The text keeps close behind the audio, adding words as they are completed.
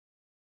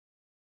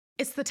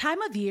It's the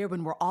time of year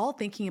when we're all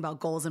thinking about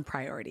goals and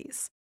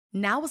priorities.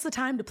 Now is the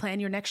time to plan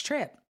your next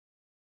trip.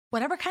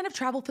 Whatever kind of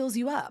travel fills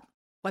you up,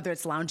 whether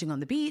it's lounging on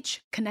the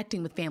beach,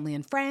 connecting with family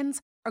and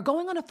friends, or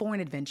going on a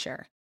foreign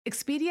adventure,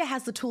 Expedia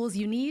has the tools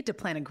you need to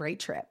plan a great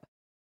trip.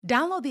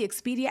 Download the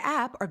Expedia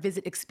app or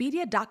visit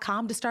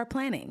Expedia.com to start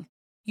planning.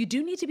 You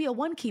do need to be a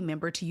One-Key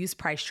member to use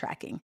price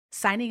tracking.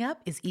 Signing up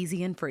is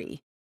easy and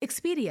free.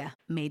 Expedia,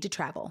 made to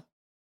travel.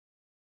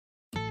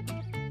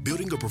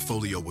 Building a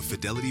portfolio with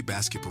Fidelity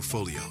Basket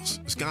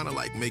Portfolios is kind of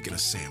like making a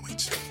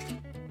sandwich.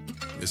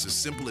 It's as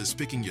simple as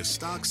picking your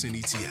stocks and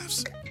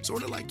ETFs,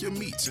 sort of like your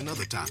meats and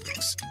other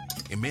toppings,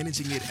 and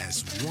managing it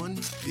as one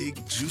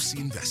big,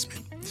 juicy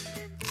investment.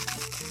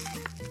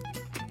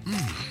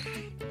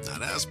 Now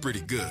that's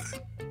pretty good.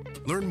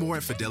 Learn more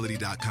at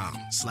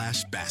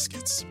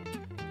fidelity.com/baskets.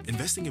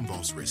 Investing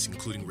involves risk,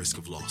 including risk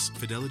of loss.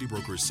 Fidelity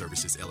Brokerage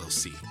Services,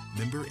 LLC.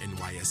 Member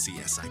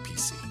NYSE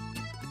SIPC.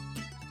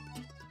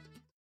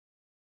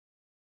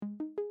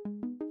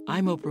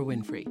 I'm Oprah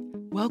Winfrey.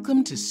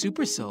 Welcome to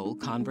Super Soul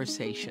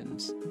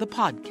Conversations, the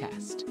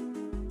podcast.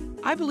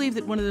 I believe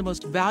that one of the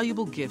most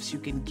valuable gifts you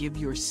can give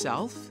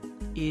yourself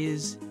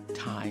is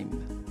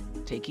time.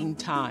 Taking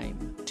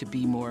time to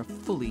be more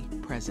fully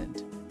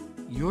present.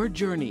 Your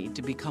journey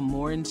to become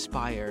more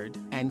inspired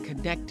and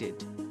connected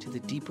to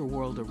the deeper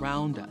world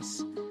around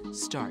us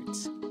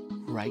starts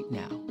right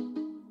now.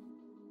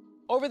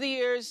 Over the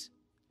years,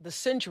 the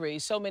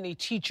centuries, so many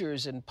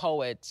teachers and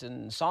poets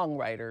and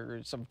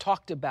songwriters have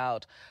talked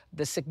about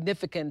the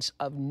significance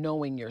of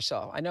knowing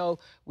yourself. I know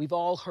we've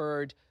all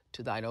heard,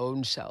 "To thine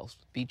own self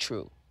be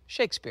true,"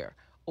 Shakespeare,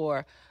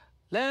 or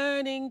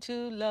 "Learning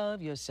to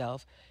love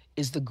yourself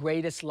is the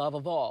greatest love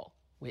of all,"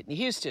 Whitney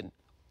Houston.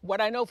 What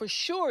I know for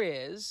sure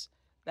is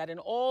that in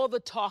all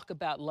the talk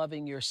about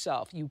loving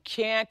yourself, you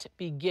can't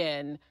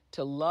begin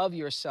to love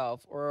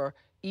yourself or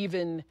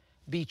even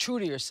be true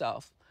to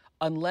yourself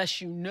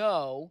unless you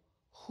know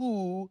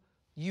who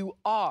you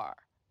are,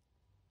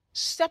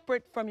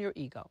 separate from your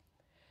ego.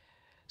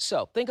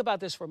 So think about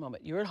this for a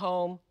moment. You're at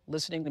home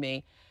listening to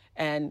me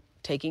and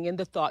taking in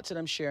the thoughts that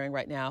I'm sharing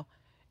right now,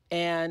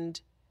 and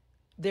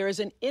there is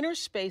an inner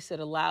space that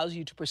allows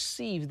you to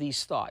perceive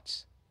these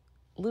thoughts.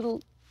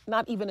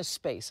 Not even a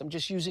space. I'm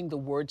just using the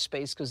word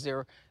space because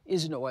there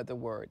is no other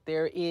word.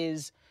 There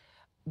is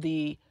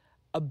the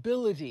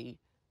ability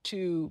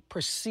to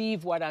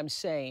perceive what I'm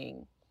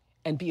saying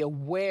and be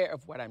aware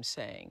of what I'm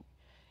saying.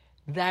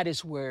 That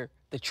is where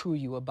the true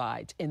you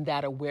abides, in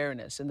that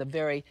awareness, in the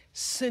very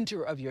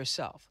center of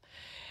yourself.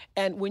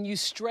 And when you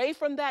stray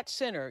from that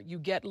center, you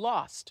get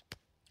lost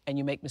and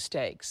you make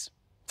mistakes.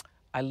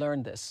 I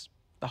learned this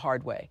the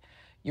hard way.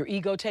 Your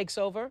ego takes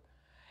over.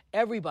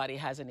 Everybody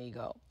has an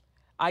ego.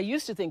 I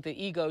used to think the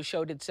ego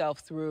showed itself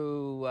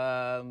through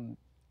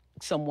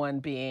someone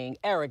being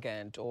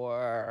arrogant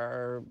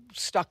or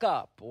stuck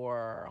up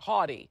or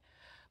haughty,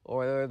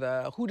 or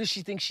the "who does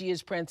she think she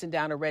is prancing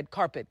down a red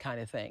carpet"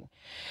 kind of thing.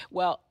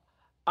 Well,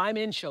 I'm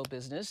in show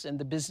business and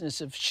the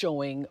business of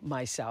showing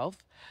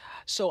myself.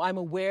 So I'm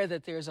aware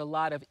that there's a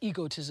lot of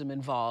egotism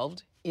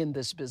involved in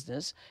this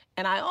business.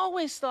 And I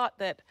always thought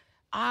that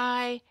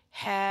I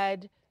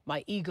had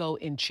my ego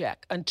in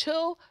check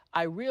until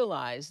I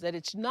realized that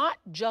it's not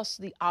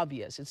just the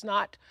obvious. It's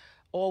not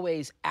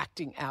always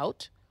acting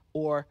out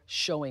or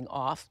showing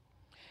off.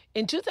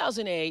 In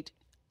 2008,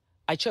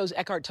 I chose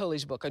Eckhart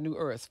Tolle's book, A New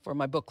Earth, for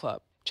my book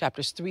club.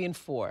 Chapters 3 and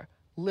 4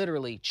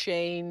 literally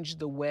changed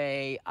the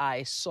way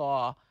I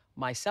saw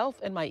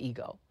myself and my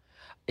ego.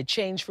 It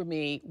changed for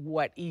me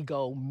what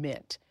ego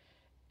meant.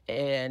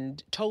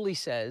 And Tolle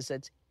says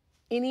that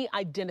any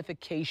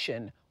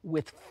identification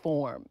with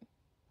form,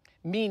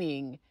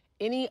 meaning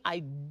any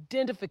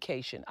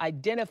identification,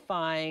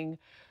 identifying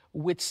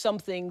with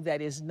something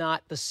that is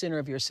not the center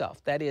of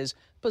yourself. That is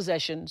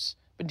possessions,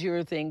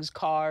 material things,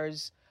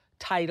 cars,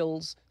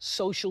 titles,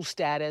 social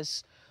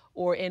status,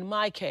 or in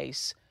my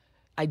case,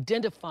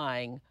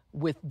 identifying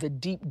with the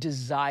deep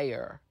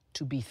desire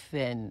to be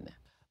thin.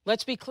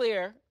 Let's be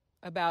clear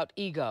about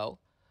ego.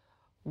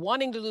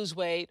 Wanting to lose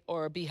weight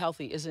or be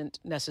healthy isn't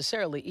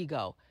necessarily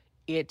ego.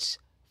 It's,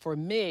 for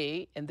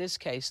me, in this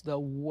case, the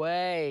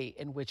way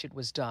in which it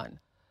was done.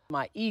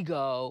 My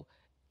ego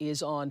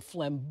is on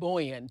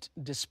flamboyant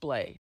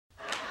display.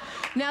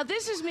 Now,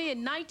 this is me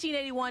in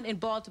 1981 in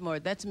Baltimore.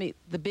 That's me,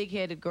 the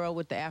big-headed girl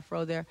with the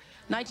afro there.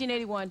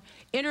 1981,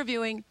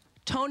 interviewing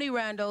Tony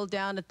Randall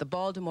down at the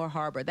Baltimore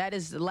Harbor. That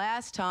is the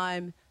last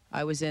time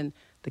I was in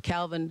the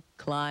Calvin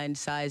Klein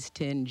size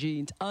 10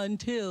 jeans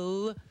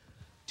until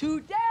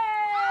today.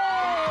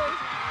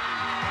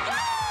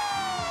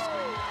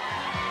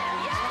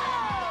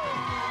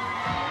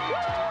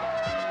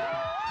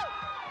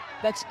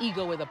 That's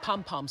ego with a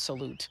pom-pom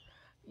salute.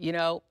 You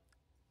know,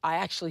 I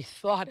actually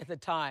thought at the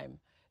time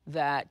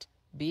that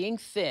being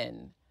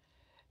thin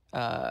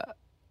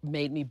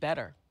made me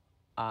better.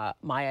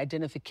 My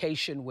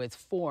identification with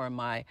form,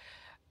 my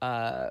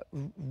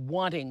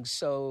wanting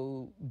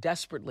so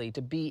desperately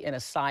to be in a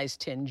size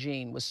 10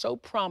 jean was so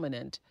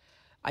prominent,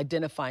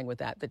 identifying with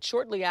that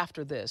shortly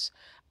after this,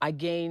 I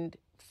gained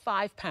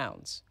 5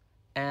 pounds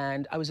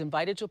and I was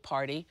invited to a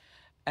party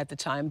at the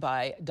time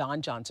by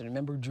Don Johnson.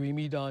 Remember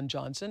Dreamy Don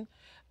Johnson?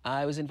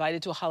 I was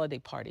invited to a holiday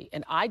party,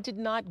 and I did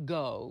not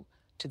go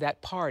to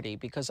that party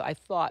because I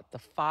thought the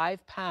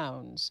 5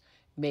 pounds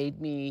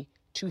made me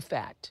too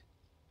fat,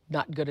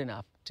 not good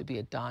enough to be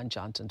at Don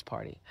Johnson's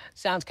party.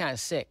 Sounds kind of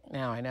sick,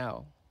 now I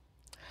know.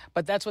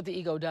 But that's what the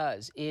ego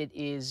does. It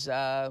is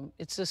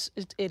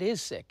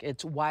sick.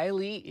 It's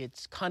wily,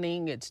 it's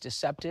cunning, it's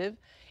deceptive.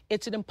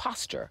 It's an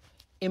imposter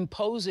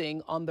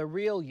imposing on the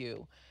real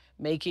you,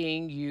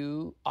 making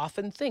you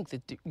often think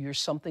that you're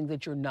something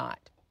that you're not.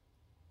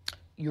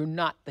 You're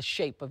not the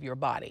shape of your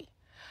body.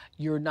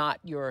 You're not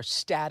your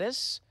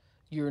status.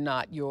 You're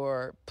not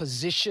your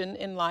position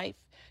in life.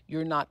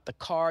 You're not the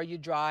car you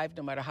drive,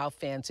 no matter how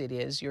fancy it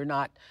is. You're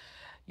not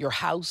your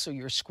house or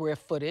your square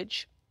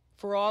footage.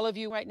 For all of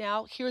you right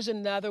now, here's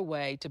another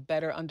way to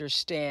better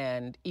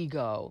understand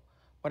ego,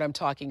 what I'm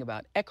talking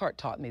about. Eckhart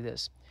taught me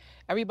this.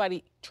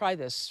 Everybody try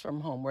this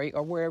from home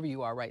or wherever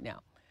you are right now.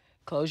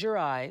 Close your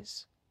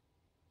eyes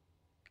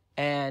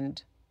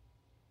and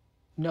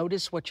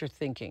notice what you're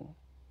thinking.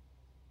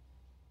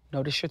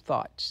 Notice your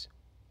thoughts.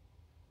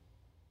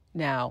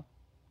 Now,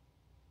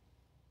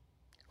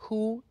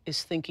 who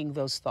is thinking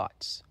those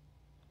thoughts?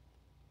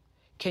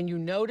 Can you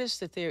notice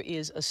that there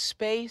is a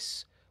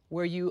space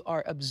where you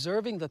are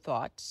observing the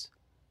thoughts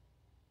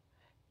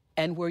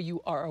and where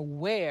you are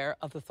aware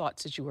of the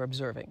thoughts that you are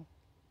observing?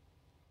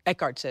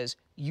 Eckhart says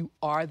you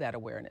are that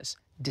awareness,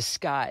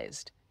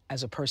 disguised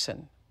as a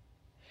person.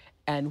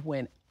 And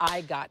when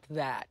I got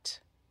that,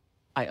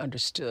 I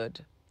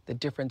understood the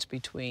difference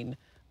between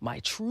my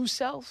true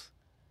self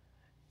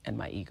and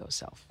my ego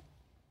self.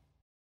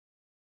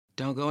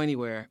 Don't go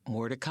anywhere.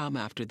 More to come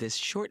after this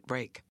short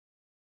break.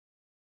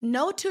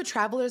 No two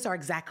travelers are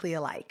exactly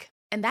alike,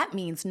 and that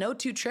means no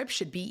two trips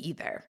should be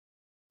either.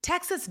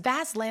 Texas'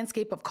 vast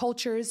landscape of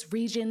cultures,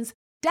 regions,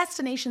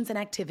 destinations, and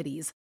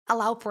activities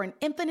allow for an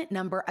infinite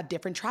number of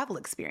different travel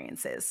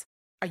experiences.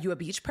 Are you a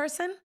beach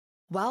person?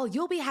 Well,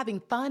 you'll be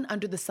having fun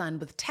under the sun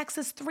with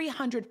Texas'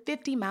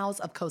 350 miles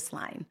of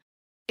coastline.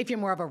 If you're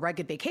more of a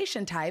rugged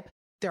vacation type,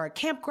 there are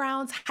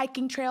campgrounds,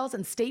 hiking trails,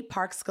 and state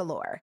parks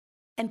galore.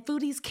 And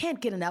foodies can't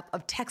get enough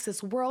of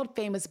Texas'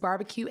 world-famous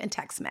barbecue and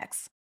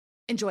Tex-Mex.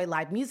 Enjoy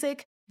live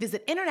music,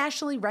 visit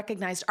internationally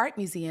recognized art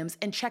museums,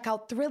 and check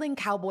out thrilling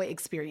cowboy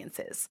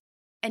experiences.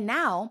 And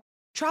now,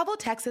 Travel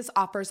Texas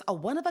offers a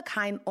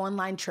one-of-a-kind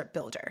online trip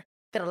builder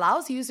that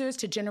allows users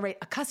to generate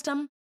a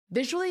custom,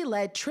 visually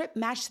led trip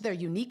matched to their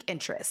unique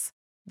interests.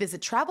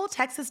 Visit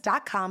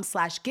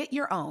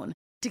traveltexas.com/getyourown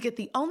to get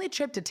the only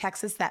trip to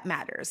Texas that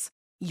matters,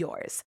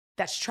 yours.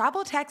 That's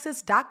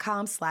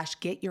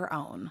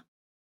traveltexas.com/getyourown.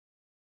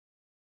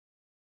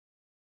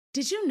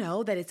 Did you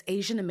know that it's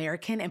Asian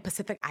American and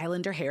Pacific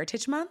Islander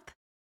Heritage Month?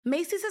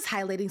 Macy's is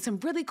highlighting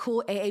some really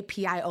cool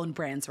AAPI-owned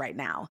brands right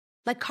now,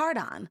 like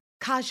Cardon,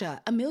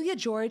 Kaja, Amelia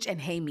George, and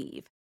Hey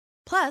Meave.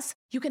 Plus,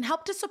 you can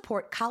help to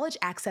support college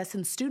access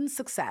and student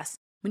success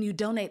when you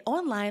donate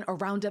online or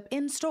round up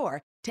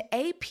in-store to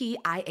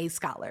APIA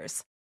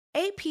Scholars.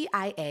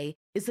 APIA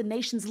is the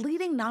nation's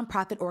leading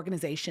nonprofit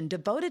organization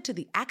devoted to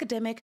the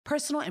academic,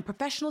 personal, and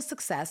professional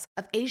success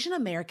of Asian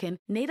American,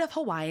 Native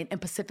Hawaiian, and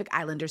Pacific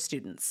Islander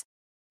students.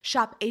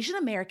 Shop Asian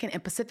American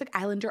and Pacific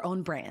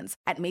Islander-owned brands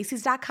at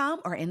Macy's.com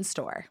or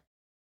in-store.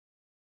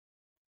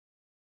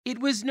 It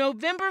was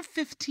November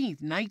 15th,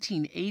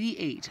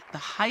 1988, the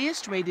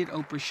highest-rated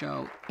Oprah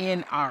show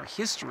in our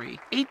history.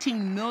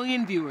 18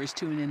 million viewers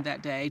tuned in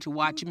that day to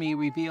watch me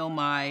reveal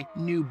my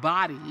new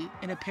body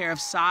in a pair of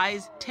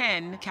size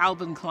 10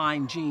 Calvin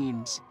Klein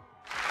jeans.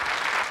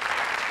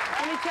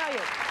 Let me tell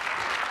you,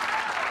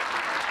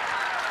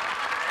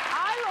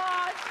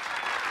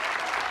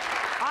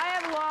 I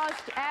have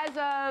lost, as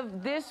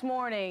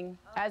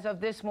of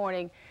this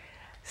morning,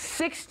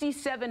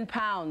 67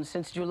 pounds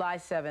since July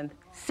 7th,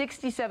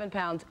 67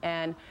 pounds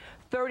and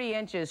 30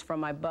 inches from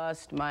my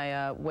bust,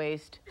 my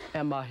waist,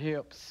 and my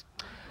hips.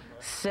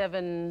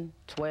 7,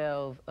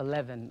 12,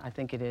 11, I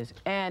think it is.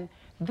 And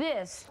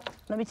this,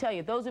 let me tell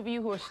you, those of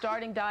you who are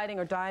starting dieting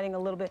or dieting a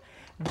little bit,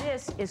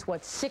 this is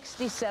what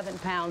 67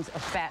 pounds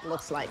of fat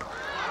looks like.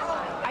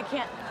 I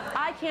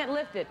can't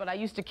lift it, but I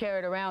used to carry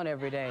it around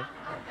every day.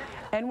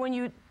 And when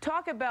you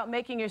talk about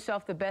making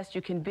yourself the best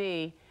you can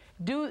be,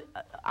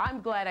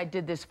 I'm glad I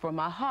did this for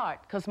my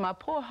heart, because my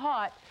poor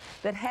heart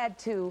that had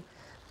to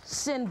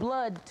send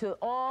blood to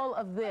all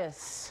of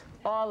this,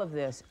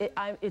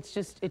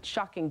 it's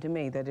shocking to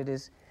me that it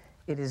is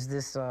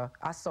this,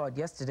 I saw it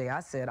yesterday,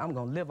 I said, I'm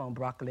gonna live on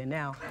broccoli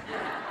now.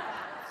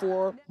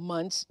 4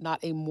 months,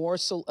 not a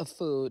morsel of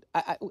food.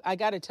 I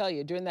gotta tell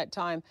you, during that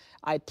time,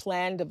 I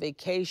planned a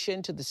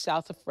vacation to the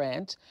south of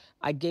France.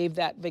 I gave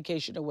that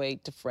vacation away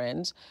to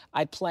friends.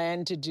 I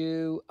planned to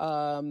do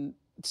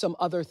some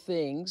other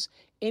things.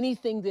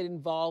 Anything that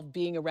involved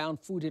being around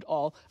food at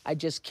all, I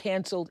just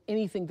canceled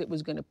anything that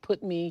was gonna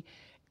put me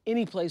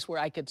any place where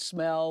I could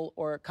smell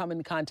or come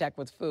in contact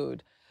with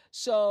food.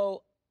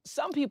 So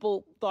some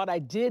people thought I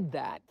did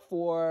that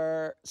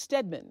for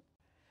Stedman.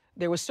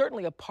 There was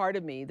certainly a part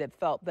of me that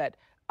felt that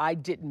I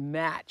didn't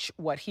match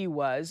what he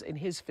was in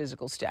his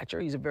physical stature.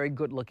 He's a very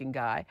good-looking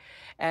guy.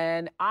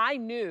 And I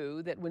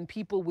knew that when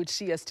people would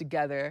see us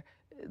together,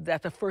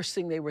 that the first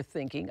thing they were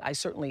thinking, I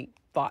certainly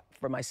thought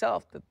for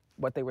myself that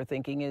what they were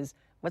thinking is,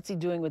 what's he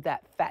doing with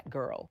that fat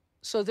girl?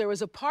 So there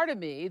was a part of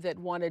me that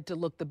wanted to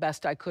look the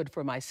best I could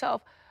for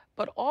myself,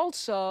 but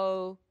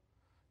also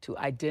to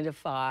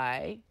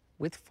identify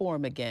with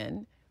form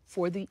again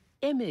for the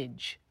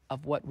image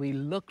of what we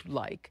looked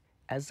like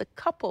as a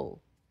couple.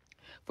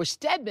 For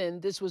Stedman,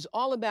 this was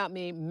all about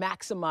me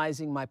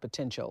maximizing my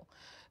potential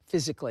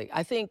physically.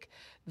 I think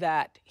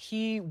that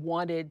he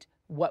wanted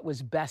what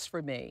was best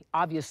for me.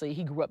 Obviously,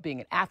 he grew up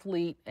being an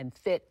athlete and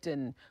fit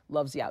and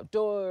loves the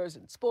outdoors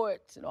and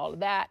sports and all of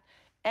that.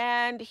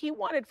 And he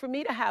wanted for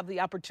me to have the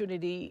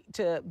opportunity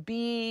to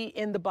be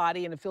in the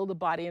body and to fill the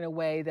body in a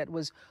way that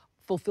was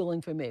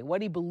fulfilling for me,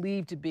 what he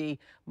believed to be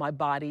my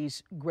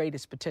body's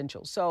greatest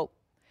potential. So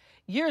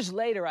years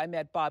later, I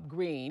met Bob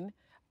Greene.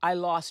 I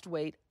lost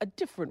weight a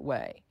different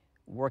way,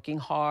 working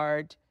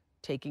hard,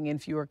 taking in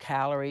fewer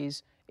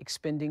calories,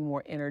 expending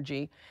more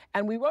energy.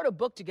 And we wrote a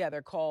book together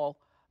called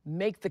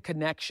Make the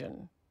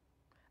Connection.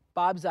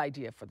 Bob's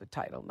idea for the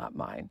title, not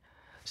mine.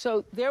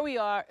 So there we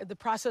are, in the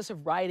process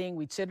of writing.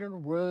 We'd sit in a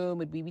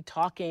room and we'd be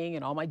talking,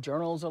 and all my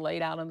journals are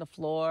laid out on the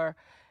floor.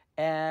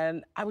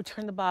 And I would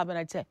turn to Bob and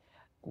I'd say,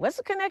 what's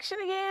the connection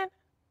again?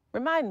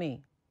 Remind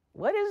me,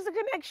 what is the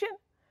connection?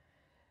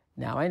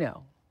 Now I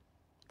know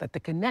that the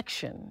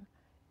connection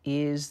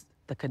is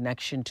the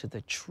connection to the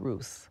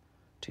truth,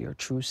 to your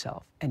true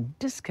self, and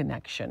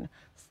disconnection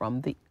from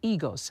the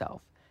ego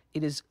self.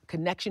 It is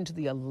connection to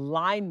the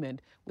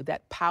alignment with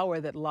that power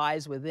that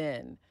lies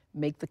within.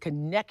 Make the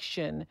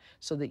connection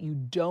so that you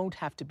don't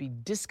have to be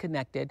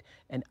disconnected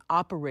and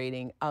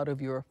operating out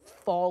of your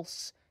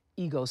false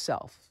ego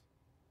self.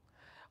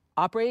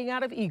 Operating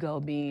out of ego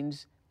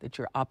means that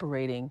you're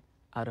operating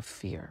out of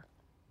fear.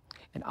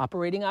 And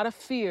operating out of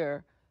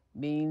fear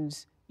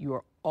means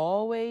you're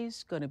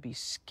always going to be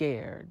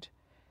scared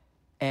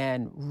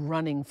and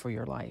running for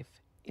your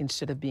life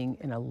instead of being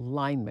in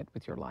alignment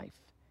with your life.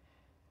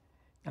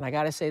 And I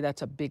got to say,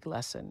 that's a big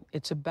lesson.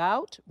 It's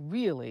about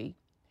really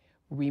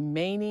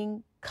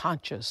remaining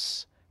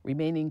conscious,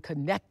 remaining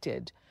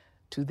connected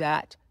to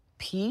that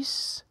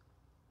peace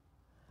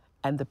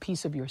and the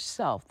peace of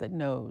yourself that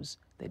knows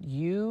that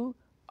you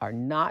are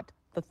not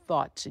the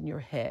thoughts in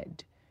your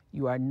head.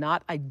 You are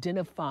not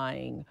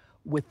identifying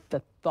with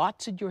the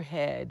thoughts in your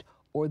head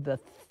or the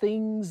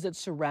things that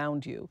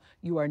surround you.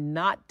 You are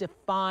not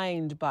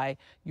defined by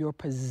your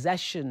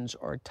possessions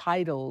or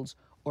titles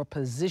or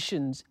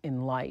positions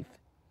in life.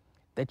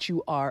 That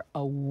you are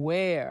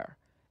aware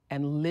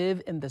and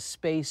live in the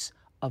space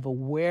of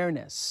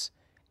awareness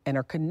and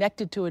are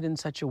connected to it in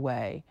such a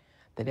way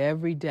that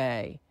every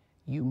day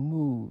you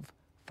move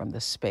from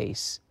the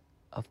space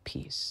of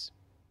peace.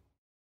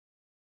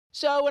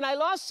 So when I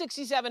lost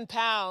 67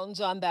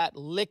 pounds on that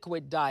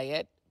liquid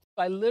diet,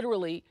 I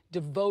literally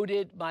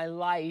devoted my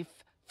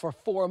life for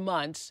 4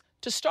 months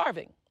to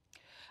starving.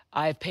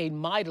 I've paid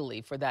mightily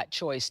for that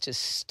choice to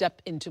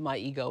step into my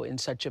ego in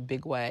such a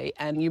big way.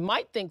 And you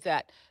might think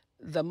that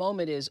the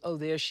moment is, oh,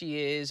 there she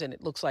is, and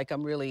it looks like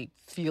I'm really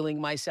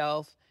feeling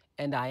myself.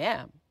 And I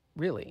am,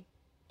 really,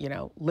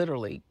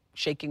 literally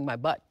shaking my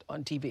butt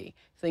on TV,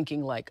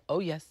 thinking like, oh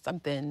yes, I'm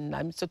thin,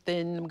 I'm so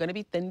thin, I'm gonna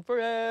be thin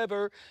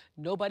forever.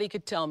 Nobody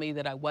could tell me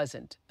that I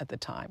wasn't at the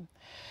time.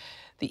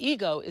 The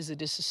ego is a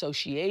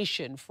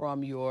disassociation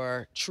from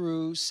your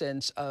true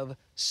sense of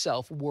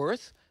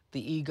self-worth.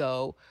 The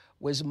ego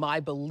was my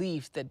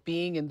belief that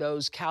being in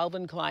those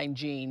Calvin Klein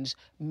jeans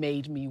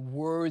made me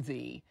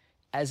worthy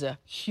as a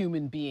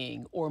human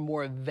being, or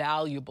more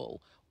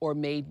valuable, or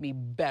made me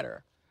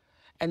better.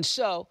 And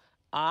so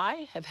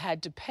I have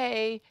had to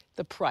pay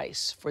the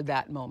price for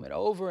that moment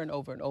over and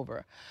over and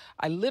over.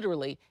 I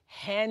literally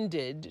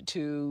handed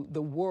to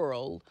the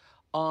world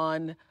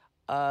on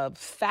a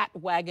fat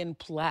wagon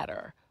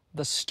platter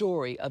the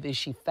story of, is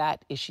she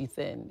fat, is she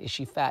thin, is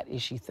she fat,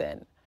 is she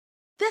thin?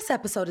 This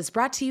episode is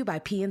brought to you by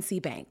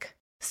PNC Bank.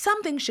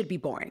 Some things should be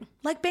boring,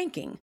 like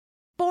banking.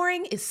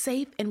 Boring is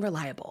safe and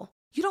reliable.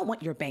 You don't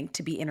want your bank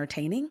to be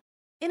entertaining.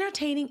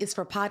 Entertaining is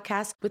for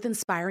podcasts with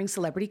inspiring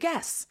celebrity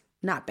guests,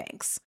 not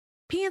banks.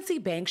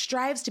 PNC Bank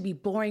strives to be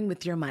boring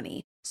with your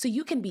money so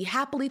you can be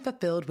happily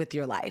fulfilled with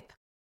your life.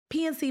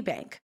 PNC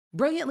Bank,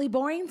 brilliantly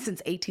boring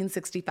since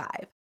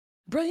 1865.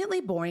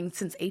 Brilliantly boring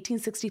since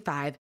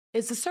 1865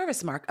 is the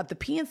service mark of the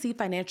PNC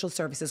Financial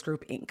Services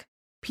Group, Inc.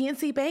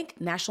 PNC Bank,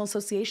 National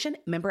Association,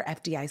 member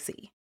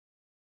FDIC.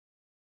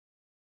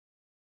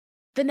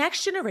 The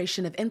next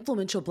generation of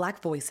influential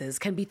Black voices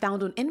can be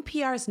found on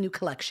NPR's new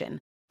collection,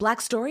 Black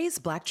Stories,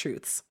 Black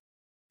Truths.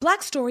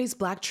 Black Stories,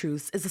 Black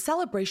Truths is a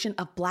celebration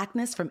of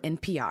Blackness from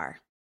NPR.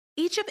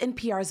 Each of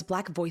NPR's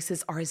Black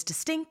voices are as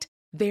distinct,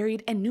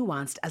 varied, and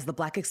nuanced as the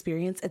Black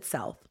experience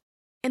itself.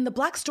 In the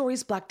Black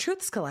Stories, Black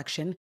Truths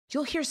collection,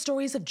 you'll hear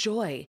stories of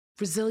joy,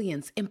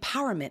 resilience,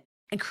 empowerment,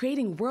 and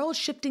creating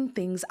world-shifting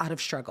things out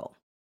of struggle.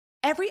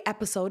 Every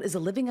episode is a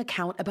living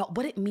account about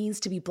what it means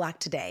to be Black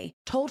today,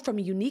 told from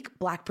a unique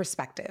Black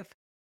perspective.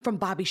 From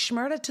Bobby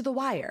Shmurda to The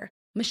Wire,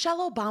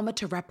 Michelle Obama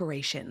to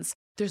reparations,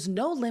 there's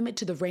no limit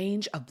to the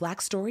range of Black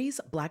stories,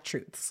 Black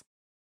truths.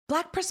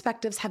 Black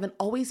perspectives haven't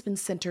always been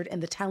centered in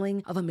the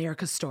telling of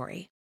America's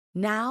story.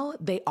 Now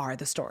they are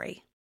the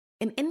story.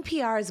 In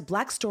NPR's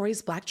Black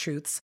Stories, Black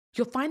Truths,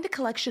 you'll find a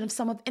collection of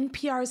some of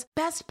NPR's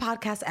best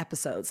podcast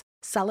episodes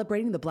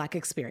celebrating the Black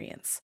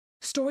experience.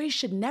 Stories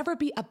should never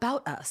be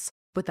about us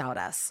without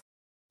us.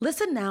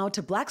 Listen now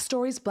to Black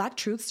Stories, Black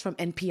Truths from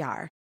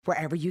NPR,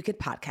 wherever you get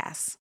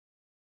podcasts.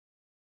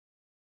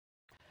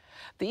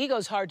 The ego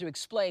is hard to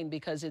explain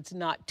because it's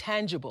not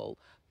tangible.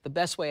 The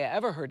best way I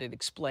ever heard it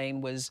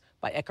explained was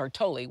by Eckhart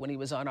Tolle when he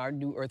was on our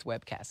New Earth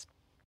webcast.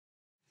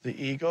 The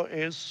ego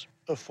is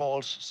a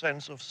false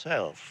sense of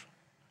self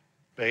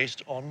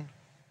based on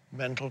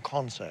mental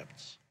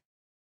concepts.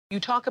 You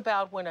talk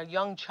about when a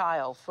young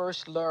child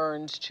first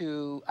learns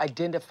to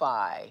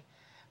identify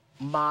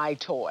my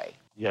toy.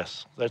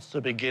 Yes, that's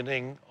the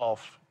beginning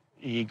of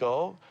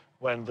ego,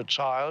 when the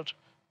child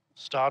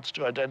starts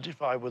to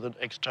identify with an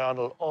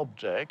external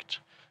object,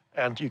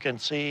 and you can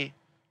see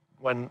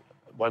when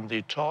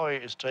the toy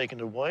is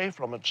taken away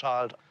from a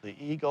child, the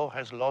ego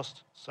has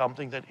lost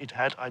something that it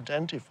had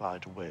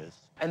identified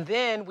with. And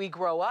then we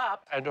grow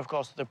up. And of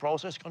course, the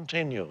process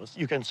continues.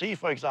 You can see,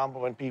 for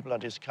example, when people are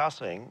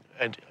discussing,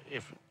 and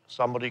if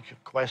somebody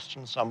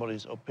questions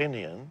somebody's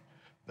opinion,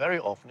 very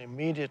often,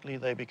 immediately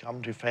they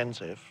become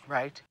defensive.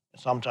 Right.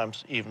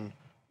 Sometimes even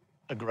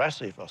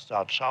aggressive or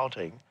start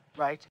shouting.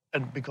 Right.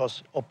 And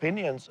because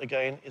opinions,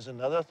 again, is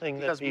another thing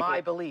because that people...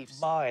 my beliefs.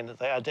 Mine.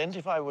 They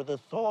identify with the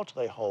thought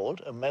they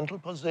hold, a mental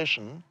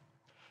position,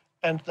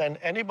 and then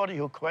anybody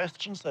who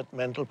questions that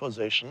mental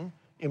position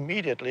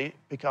immediately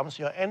becomes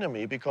your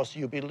enemy because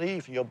you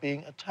believe you're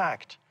being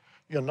attacked.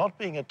 You're not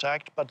being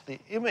attacked, but the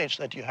image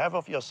that you have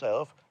of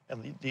yourself,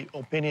 and the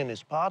opinion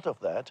is part of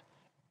that,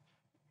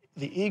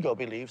 the ego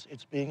believes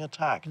it's being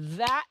attacked.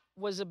 That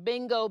was a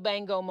bingo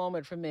bango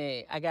moment for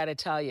me, I gotta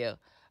tell you.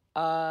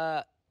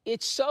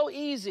 It's so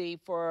easy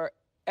for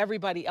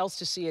everybody else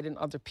to see it in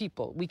other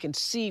people. We can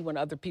see when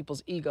other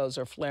people's egos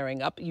are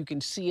flaring up. You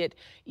can see it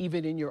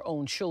even in your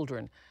own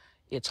children.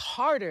 It's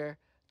harder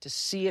to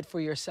see it for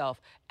yourself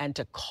and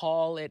to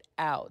call it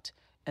out.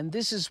 And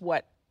this is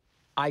what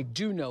I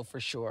do know for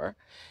sure.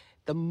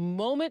 The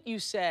moment you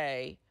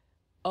say,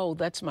 oh,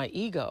 that's my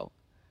ego,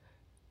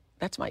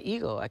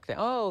 like that,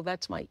 oh,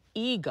 that's my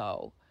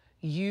ego,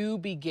 you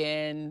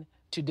begin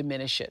to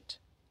diminish it.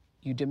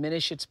 You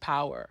diminish its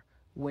power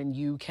when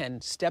you can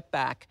step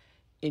back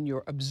in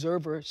your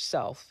observer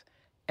self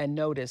and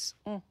notice,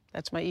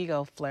 that's my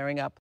ego flaring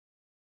up.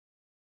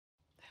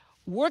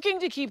 Working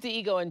to keep the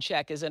ego in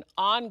check is an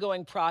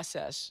ongoing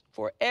process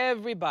for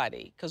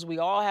everybody because we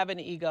all have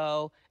an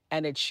ego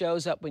and it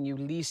shows up when you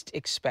least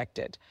expect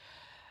it.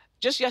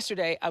 Just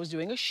yesterday, I was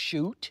doing a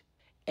shoot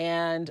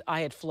and I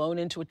had flown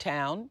into a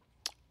town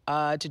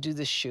to do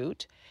this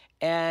shoot,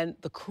 and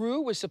the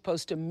crew was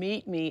supposed to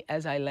meet me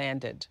as I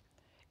landed,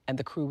 and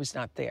the crew was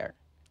not there.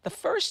 The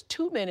first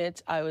 2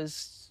 minutes, I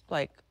was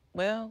like,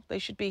 well, they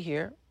should be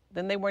here.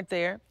 Then they weren't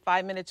there.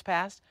 5 minutes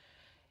passed.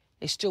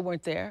 They still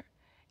weren't there.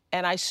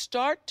 And I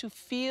start to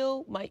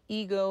feel my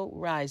ego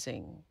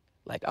rising.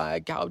 Like,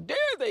 how dare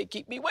they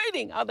keep me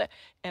waiting?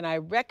 And I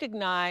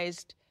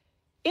recognized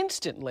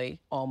instantly,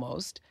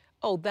 almost,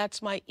 oh,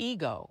 that's my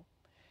ego.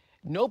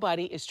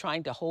 Nobody is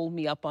trying to hold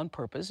me up on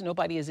purpose.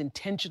 Nobody is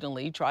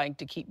intentionally trying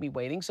to keep me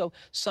waiting. So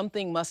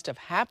something must have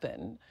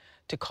happened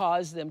to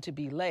cause them to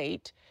be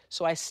late.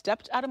 So I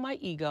stepped out of my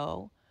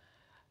ego,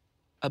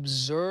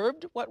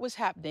 observed what was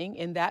happening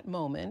in that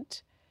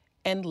moment,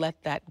 and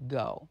let that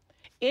go.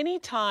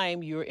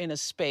 Anytime you're in a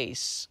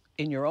space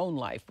in your own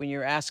life when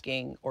you're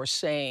asking or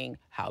saying,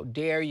 how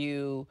dare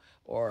you,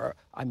 or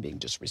I'm being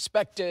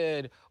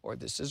disrespected, or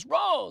this is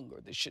wrong, or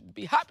this shouldn't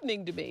be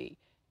happening to me,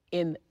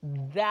 in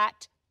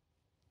that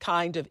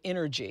kind of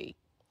energy,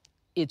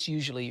 it's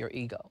usually your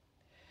ego.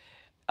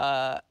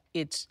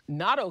 It's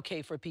not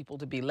okay for people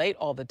to be late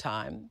all the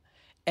time,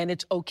 and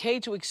it's okay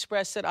to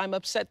express that I'm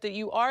upset that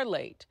you are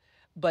late,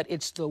 but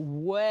it's the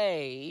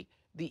way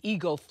the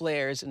ego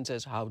flares and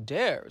says, how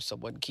dare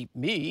someone keep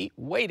me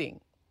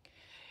waiting?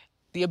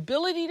 The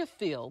ability to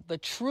feel the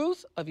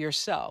truth of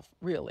yourself,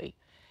 really,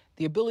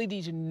 the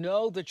ability to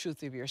know the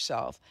truth of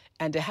yourself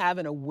and to have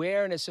an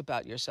awareness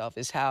about yourself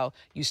is how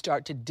you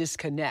start to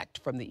disconnect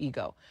from the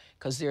ego.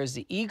 Because there's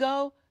the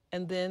ego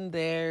and then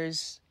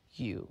there's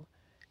you.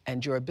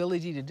 And your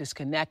ability to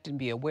disconnect and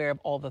be aware of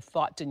all the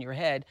thoughts in your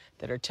head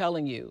that are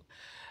telling you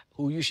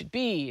who you should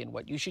be and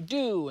what you should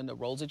do and the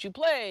roles that you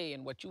play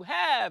and what you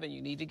have, and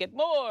you need to get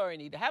more, and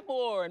you need to have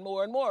more and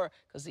more and more,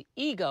 because the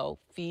ego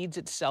feeds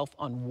itself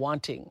on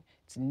wanting.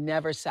 It's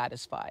never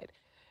satisfied.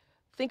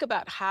 Think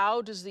about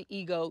how does the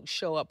ego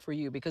show up for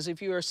you? Because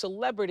if you're a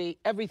celebrity,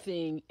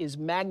 everything is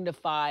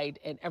magnified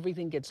and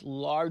everything gets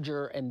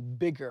larger and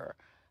bigger.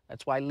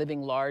 That's why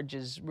living large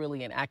is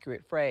really an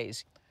accurate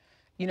phrase.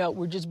 You know,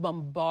 we're just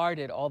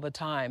bombarded all the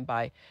time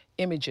by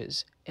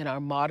images in our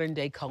modern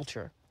day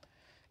culture.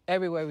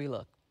 Everywhere we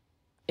look,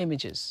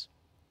 images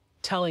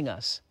telling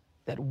us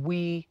that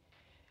we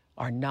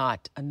are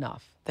not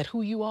enough, that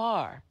who you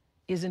are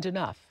isn't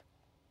enough.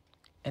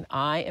 And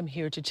I am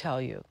here to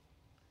tell you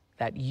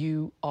that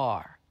you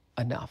are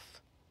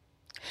enough.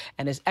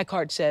 And as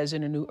Eckhart says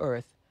in A New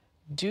Earth,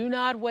 do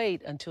not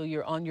wait until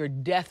you're on your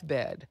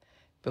deathbed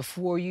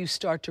before you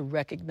start to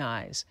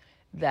recognize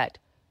that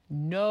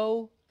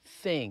no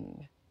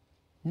thing,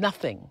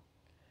 nothing,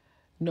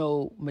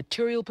 no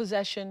material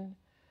possession,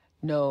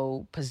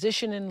 no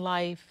position in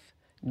life,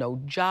 no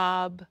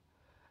job,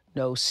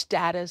 no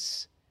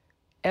status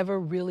ever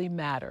really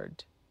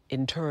mattered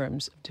in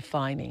terms of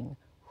defining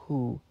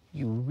who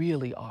you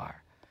really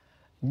are.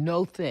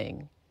 No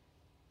thing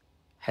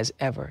has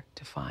ever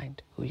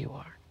defined who you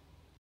are.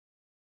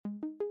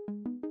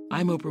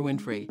 I'm Oprah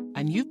Winfrey,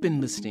 and you've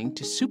been listening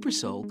to Super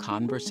Soul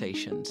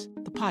Conversations,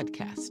 the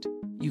podcast.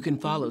 You can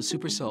follow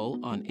Super Soul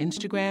on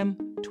Instagram,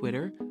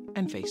 Twitter,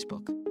 and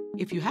Facebook.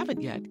 If you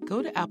haven't yet,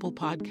 go to Apple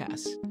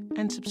Podcasts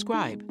and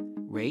subscribe,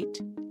 rate,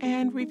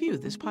 and review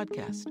this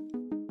podcast.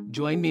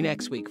 Join me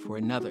next week for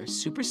another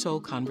Super Soul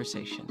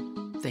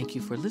Conversation. Thank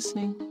you for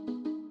listening.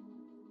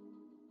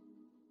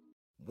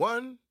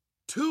 1,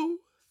 2,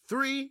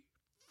 3,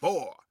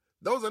 4.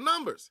 Those are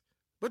numbers.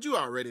 But you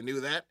already knew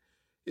that.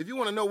 If you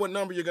want to know what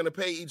number you're going to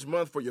pay each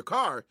month for your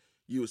car,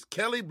 use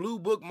Kelley Blue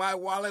Book My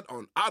Wallet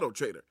on Auto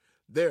Trader.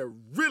 They're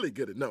really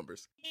good at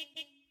numbers.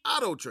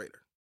 Auto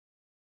Trader.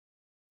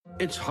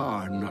 It's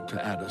hard not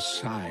to add a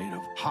side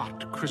of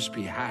hot,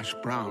 crispy hash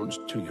browns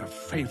to your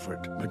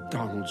favorite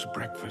McDonald's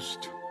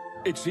breakfast.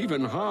 It's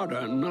even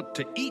harder not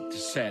to eat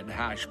said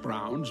hash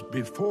browns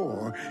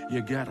before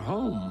you get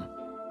home.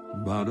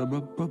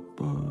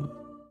 Ba-da-ba-ba-ba.